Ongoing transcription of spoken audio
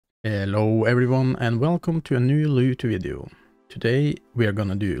Hello everyone and welcome to a new loot video. Today we are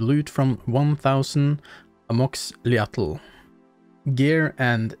gonna do loot from 1000 Amoxliatl. Gear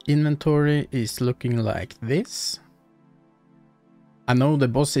and inventory is looking like this. I know the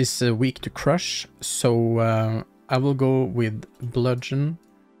boss is weak to crush, so I will go with bludgeon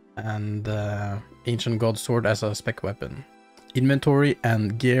and ancient god sword as a spec weapon. Inventory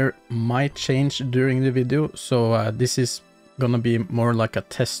and gear might change during the video, so this is gonna be more like a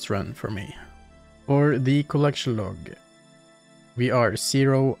test run for me. For the collection log, we are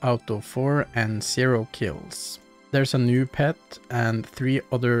 0 out of 4 and 0 kills. There's a new pet and 3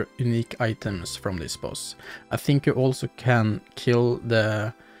 other unique items from this boss. I think you also can kill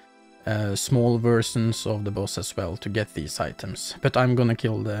the small versions of the boss as well to get these items, but I'm gonna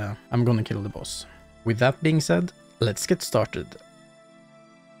kill the boss. With that being said, let's get started.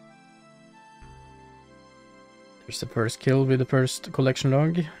 There's the first kill with the first collection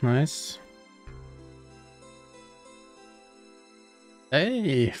log. Nice.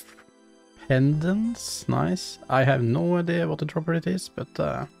 Hey, pendants. Nice. I have no idea what the dropper it is,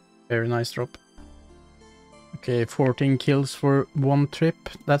 but very nice drop. Okay, 14 kills for one trip.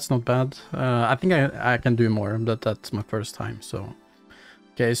 That's not bad. I think I can do more, but that's my first time, so.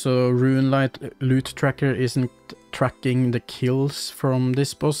 Okay, so Runelight loot tracker isn't tracking the kills from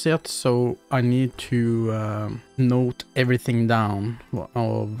this boss yet, so I need to note everything down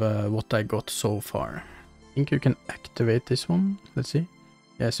of what I got so far. I think you can activate this one. Let's see.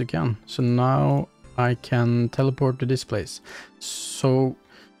 Yes, you can. So now I can teleport to this place. So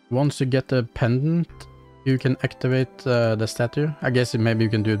once you get the pendant, you can activate the statue. I guess maybe you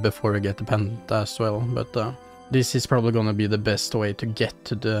can do it before you get the pendant as well, but this is probably gonna be the best way to get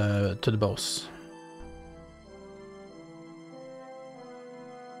to the boss.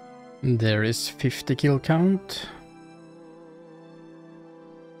 There is 50 kill count.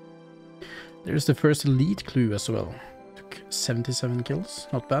 There's the first elite clue as well. Took 77 kills,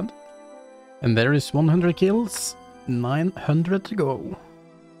 not bad. And there is 100 kills, 900 to go.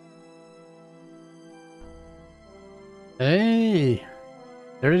 Hey,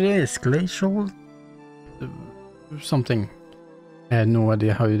 there it is, glacial something. I had no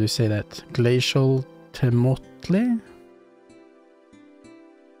idea how you say that. Glacial Temotli?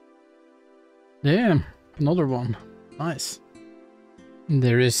 Yeah, another one. Nice.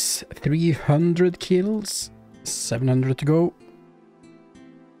 There is 300 kills, 700 to go.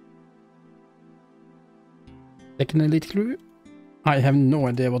 Second elite clue. I have no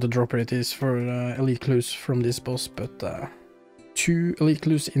idea what the dropper it is for elite clues from this boss, but 2 elite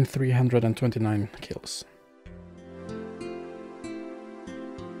clues in 329 kills.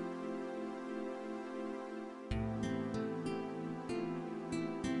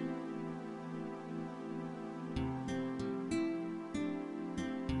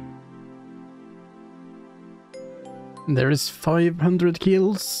 There is 500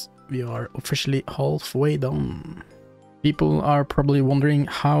 kills. We are officially halfway done. People are probably wondering,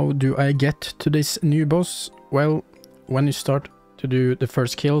 how do I get to this new boss? Well, when you start to do the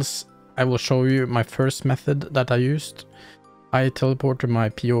first kills, I will show you my first method that I used. I teleported my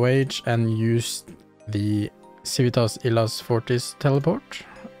POH and used the Civitas Illas Fortis teleport.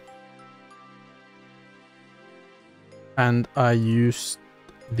 And I used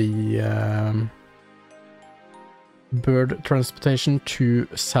the bird transportation to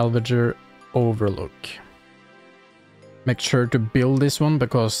Salvager Overlook. Make sure to build this one,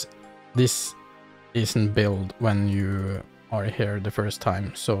 because this isn't built when you are here the first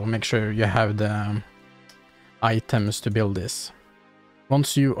time, so make sure you have the items to build this.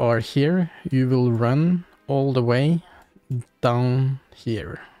 Once you are here, you will run all the way down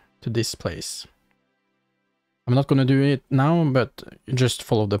here to this place. I'm not gonna do it now, but just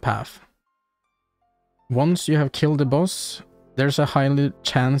follow the path. Once you have killed the boss, there's a high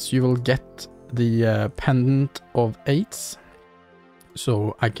chance you will get the pendant of 8s.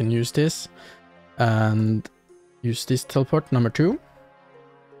 So I can use this and use this teleport number 2.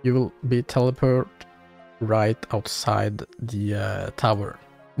 You will be teleported right outside the tower.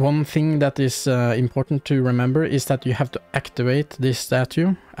 One thing that is important to remember is that you have to activate this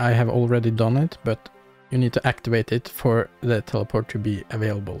statue. I have already done it, but you need to activate it for the teleport to be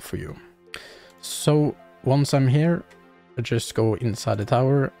available for you. So once I'm here, I just go inside the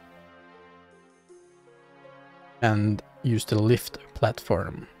tower and use the lift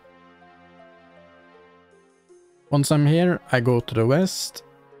platform. Once I'm here, I go to the west,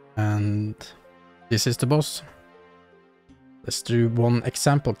 and this is the boss. Let's do one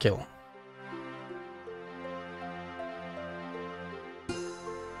example kill.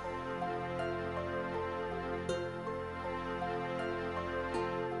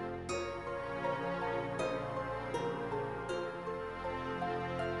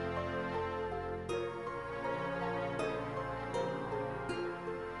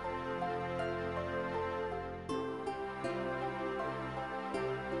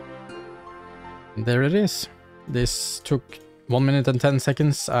 There it is. This took 1 minute and 10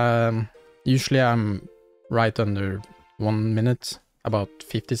 seconds. Usually I'm right under 1 minute, about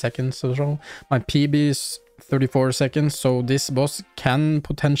 50 seconds or so. My PB is 34 seconds, so this boss can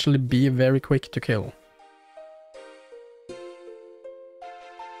potentially be very quick to kill.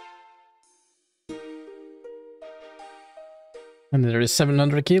 And there is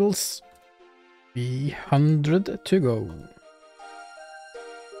 700 kills. 300 to go.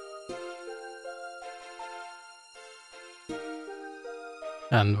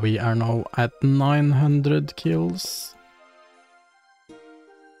 And we are now at 900 kills.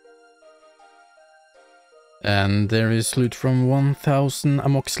 And there is loot from 1000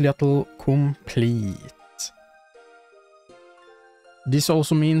 Amoxliatl complete. This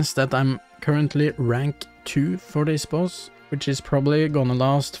also means that I'm currently rank 2 for this boss, which is probably gonna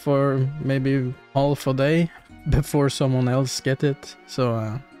last for maybe half a day before someone else get it.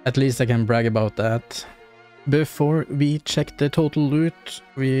 So at least I can brag about that. Before we check the total loot,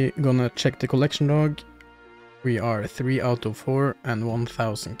 we're gonna check the collection log. We are 3 out of 4 and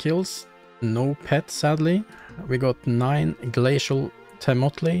 1000 kills. No pets, sadly. We got 9 glacial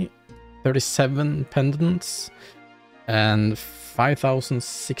temotli, 37 pendants, and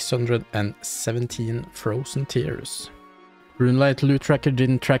 5617 frozen tears. RuneLite loot tracker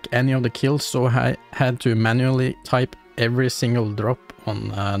didn't track any of the kills, so I had to manually type every single drop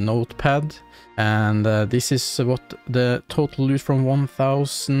on a notepad. And this is what the total loot from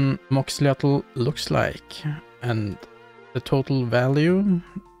 1000 Amxoliatl looks like. And the total value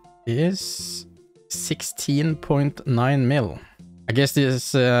is 16.9 mil. I guess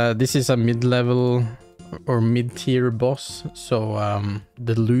this is a mid-level or mid-tier boss, so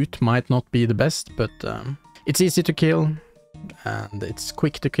the loot might not be the best, but it's easy to kill and it's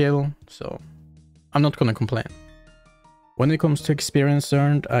quick to kill, so I'm not gonna complain. When it comes to experience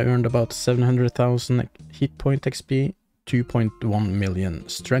earned, I earned about 700,000 hit point XP, 2.1 million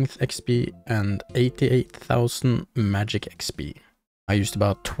strength XP, and 88,000 magic XP. I used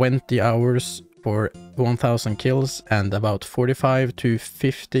about 20 hours for 1000 kills and about 45 to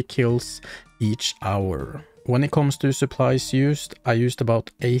 50 kills each hour. When it comes to supplies used, I used about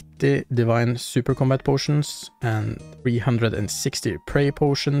 80 divine super combat potions and 360 prey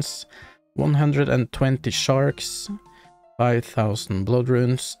potions, 120 sharks, 5,000 blood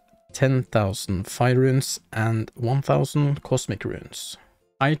runes, 10,000 fire runes, and 1,000 cosmic runes.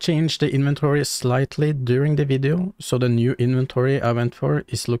 I changed the inventory slightly during the video, so the new inventory I went for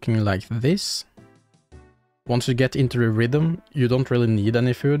is looking like this. Once you get into the rhythm, you don't really need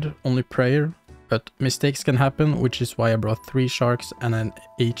any food, only prayer, but mistakes can happen, which is why I brought 3 sharks and an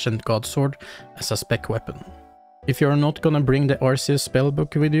ancient god sword as a spec weapon. If you're not gonna bring the RCS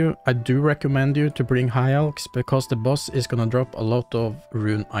spellbook with you, I do recommend you to bring High Alchs, because the boss is gonna drop a lot of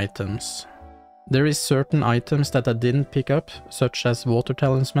rune items. There is certain items that I didn't pick up, such as water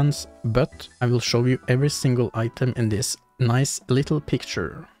talismans, but I will show you every single item in this nice little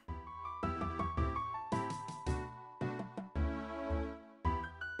picture.